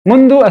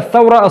منذ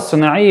الثورة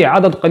الصناعية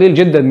عدد قليل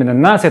جدا من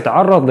الناس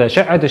يتعرض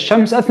لأشعة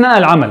الشمس أثناء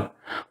العمل،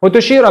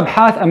 وتشير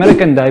ابحاث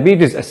American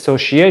Diabetes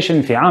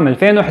Association في عام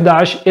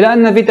 2011 إلى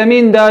أن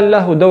فيتامين د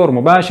له دور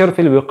مباشر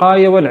في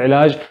الوقاية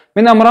والعلاج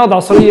من أمراض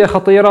عصريه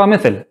خطيره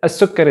مثل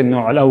السكري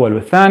النوع الأول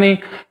والثاني،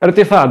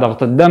 ارتفاع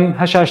ضغط الدم،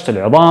 هشاشة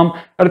العظام،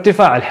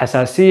 ارتفاع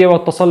الحساسيه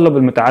والتصلب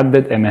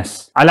المتعدد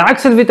MS. على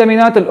عكس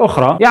الفيتامينات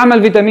الأخرى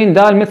يعمل فيتامين د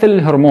مثل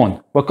الهرمون،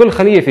 وكل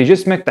خلية في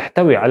جسمك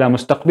تحتوي على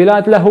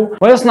مستقبلات له،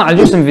 ويصنع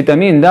الجسم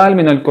فيتامين د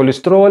من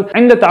الكوليسترول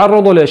عند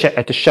تعرضه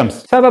لأشعة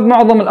الشمس. سبب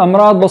معظم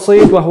الأمراض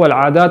بسيط وهو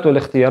العادات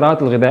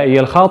والاختيارات الغذائية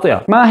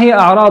الخاطئة. ما هي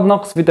أعراض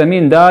نقص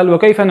فيتامين د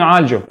وكيف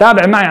نعالجه؟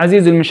 تابع معي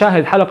عزيزي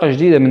المشاهد حلقة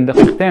جديدة من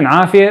دقيقتين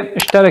عافية،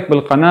 اشترك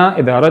بالقناة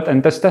إذا أردت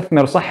أن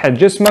تستثمر صحة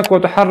جسمك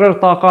وتحرر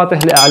طاقاته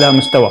لأعلى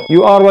مستوى.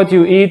 You are what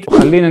you eat.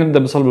 وخلينا نبدأ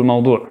بصلب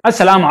الموضوع.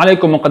 السلام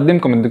عليكم،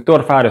 مقدمكم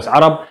الدكتور فارس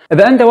عرب.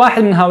 إذا أنت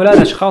واحد من هؤلاء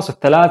الأشخاص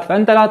الثلاث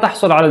فأنت لا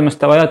تحصل على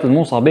المستويات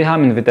الموصى بها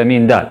من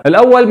فيتامين د.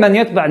 الأول من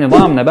يتبع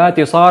نظام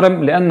نباتي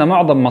صارم، لأن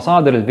معظم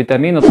مصادر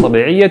الفيتامين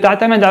الطبيعية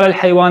تعتمد على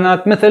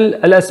الحيوانات مثل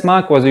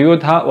الأسماك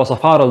وزيوتها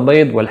وصفار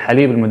البيض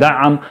والحليب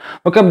المدعم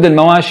وكبد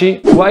المواشي.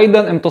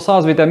 وأيضا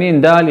امتصاص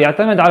فيتامين د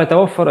يعتمد على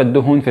توفر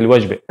الدهون في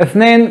الوجبة.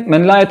 اثنين،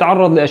 من لا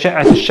يتعرض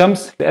لأشعة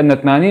الشمس، لأن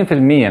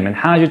 80% من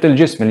حاجة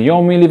الجسم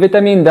اليومي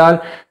لفيتامين د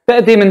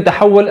تأتي من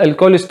تحول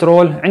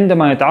الكوليسترول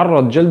عندما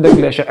يتعرض جلدك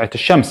لأشعة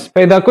الشمس.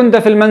 فإذا كنت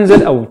في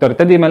المنزل أو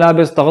ترتدي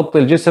ملابس تغطي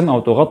الجسم أو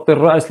تغطي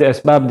الرأس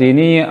لأسباب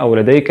دينية أو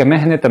لديك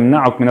مهنة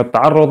تمنعك من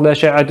التعرض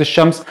لأشعة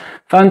الشمس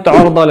فأنت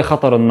عرضة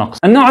لخطر النقص.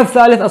 النوع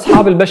الثالث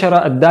أصحاب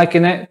البشرة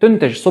الداكنة،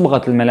 تنتج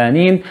صبغة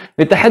الميلانين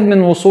لتحد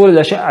من وصول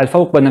الأشعة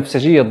الفوق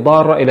بنفسجية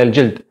الضارة إلى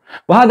الجلد،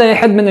 وهذا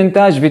يحد من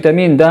إنتاج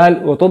فيتامين د.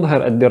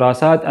 وتظهر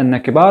الدراسات أن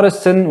كبار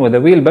السن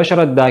وذوي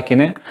البشرة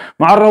الداكنة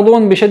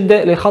معرضون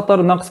بشدة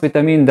لخطر نقص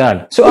فيتامين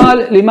د.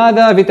 سؤال: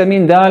 لماذا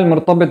فيتامين د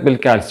مرتبط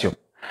بالكالسيوم؟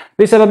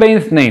 لسببين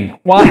اثنين: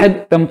 واحد،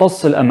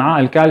 تمتص الأمعاء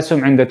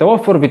الكالسيوم عند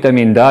توفر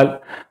فيتامين د،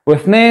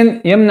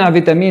 واثنين، يمنع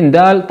فيتامين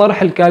د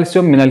طرح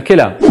الكالسيوم من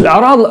الكلى.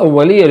 الأعراض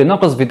الأولية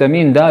لنقص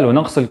فيتامين د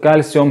ونقص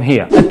الكالسيوم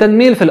هي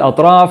التنميل في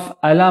الأطراف،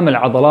 آلام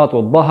العضلات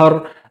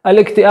والظهر،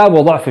 الاكتئاب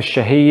وضعف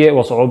الشهية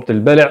وصعوبة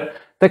البلع،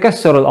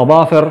 تكسر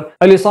الأظافر،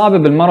 الإصابة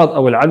بالمرض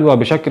أو العدوى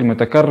بشكل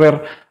متكرر،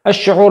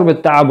 الشعور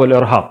بالتعب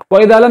والإرهاق.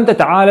 وإذا لم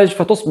تتعالج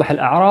فتصبح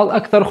الأعراض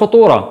أكثر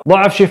خطورة: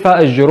 ضعف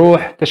شفاء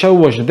الجروح،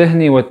 تشوش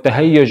ذهني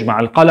والتهيج مع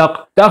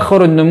القلق،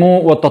 تأخر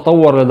النمو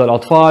والتطور لدى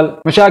الأطفال،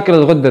 مشاكل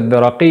الغدة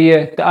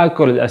الدرقية،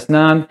 تآكل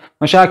الأسنان،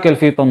 مشاكل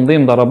في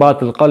تنظيم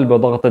ضربات القلب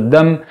وضغط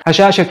الدم،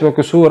 هشاشة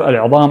وكسور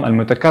العظام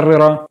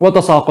المتكررة،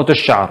 وتساقط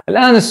الشعر.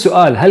 الآن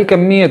السؤال: هل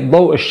كمية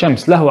ضوء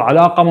الشمس له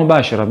علاقة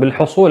مباشرة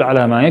بالحصول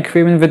على ما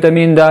يكفي من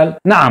فيتامين د؟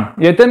 نعم،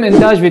 يتم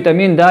إنتاج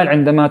فيتامين د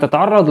عندما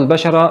تتعرض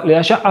البشرة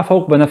لأشعة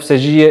فوق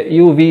بنفسجية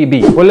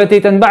UVB، والتي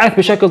تنبعث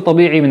بشكل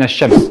طبيعي من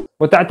الشمس.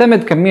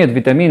 وتعتمد كمية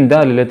فيتامين د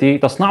التي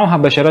تصنعها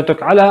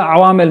بشرتك على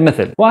عوامل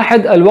مثل: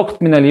 واحد،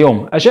 الوقت من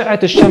اليوم، أشعة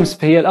الشمس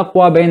هي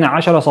الأقوى بين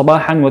 10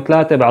 صباحا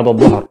و3 بعد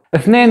الظهر.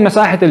 اثنين،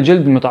 مساحة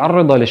الجلد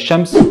المتعرضة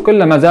للشمس،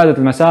 كلما زادت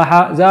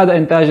المساحة زاد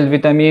إنتاج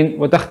الفيتامين،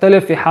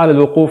 وتختلف في حال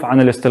الوقوف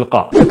عن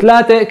الاستلقاء.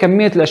 ثلاثة،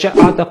 كمية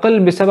الأشعة تقل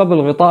بسبب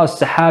الغطاء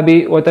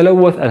السحابي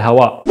وتلوث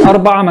الهواء.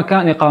 أربعة،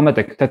 مكان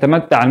إقامتك،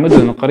 تتمتع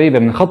المدن القريبة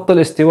من خط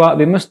الاستواء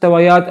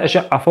بمستويات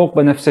أشعة فوق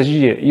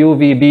بنفسجية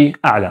UVB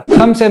أعلى.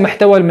 خمسة،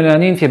 محتوى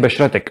الميلانين في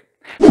بشرتك.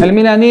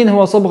 الميلانين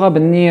هو صبغة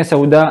بنية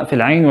سوداء في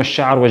العين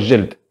والشعر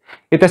والجلد.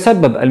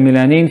 يتسبب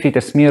الميلانين في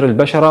تسمير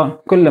البشرة.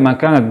 كلما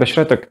كانت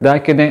بشرتك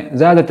داكنة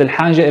زادت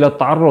الحاجة إلى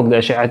التعرض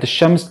لأشعة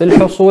الشمس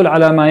للحصول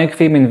على ما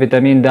يكفي من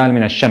فيتامين د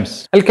من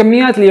الشمس.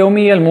 الكميات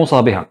اليومية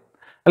الموصى بها: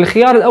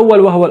 الخيار الأول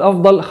وهو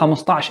الأفضل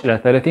 15 إلى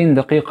 30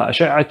 دقيقة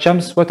أشعة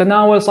شمس،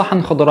 وتناول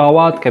صحن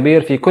خضروات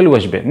كبير في كل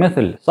وجبة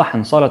مثل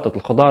صحن سلطة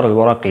الخضار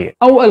الورقية.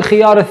 أو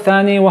الخيار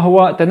الثاني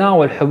وهو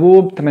تناول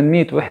حبوب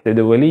 800 وحدة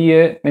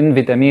دولية من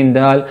فيتامين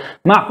د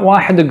مع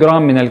 1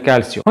 جرام من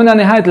الكالسيوم. هنا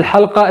نهاية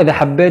الحلقة. إذا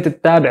حبيت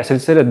تتابع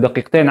سلسلة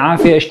دقيقتين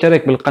عافية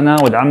اشترك بالقناة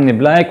وادعمني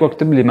بلايك،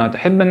 واكتب لي ما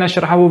تحب أن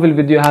أشرحه في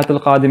الفيديوهات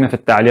القادمة في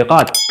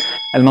التعليقات.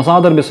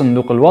 المصادر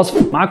بصندوق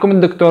الوصف. معكم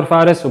الدكتور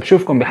فارس،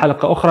 وبشوفكم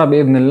بحلقة أخرى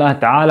بإذن الله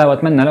تعالى،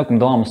 وأتمنى لكم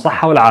دوام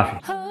الصحة والعافية.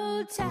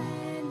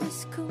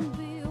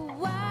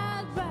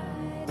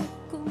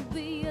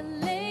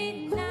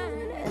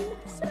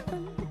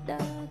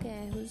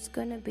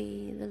 Gonna be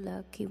the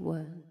lucky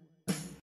one.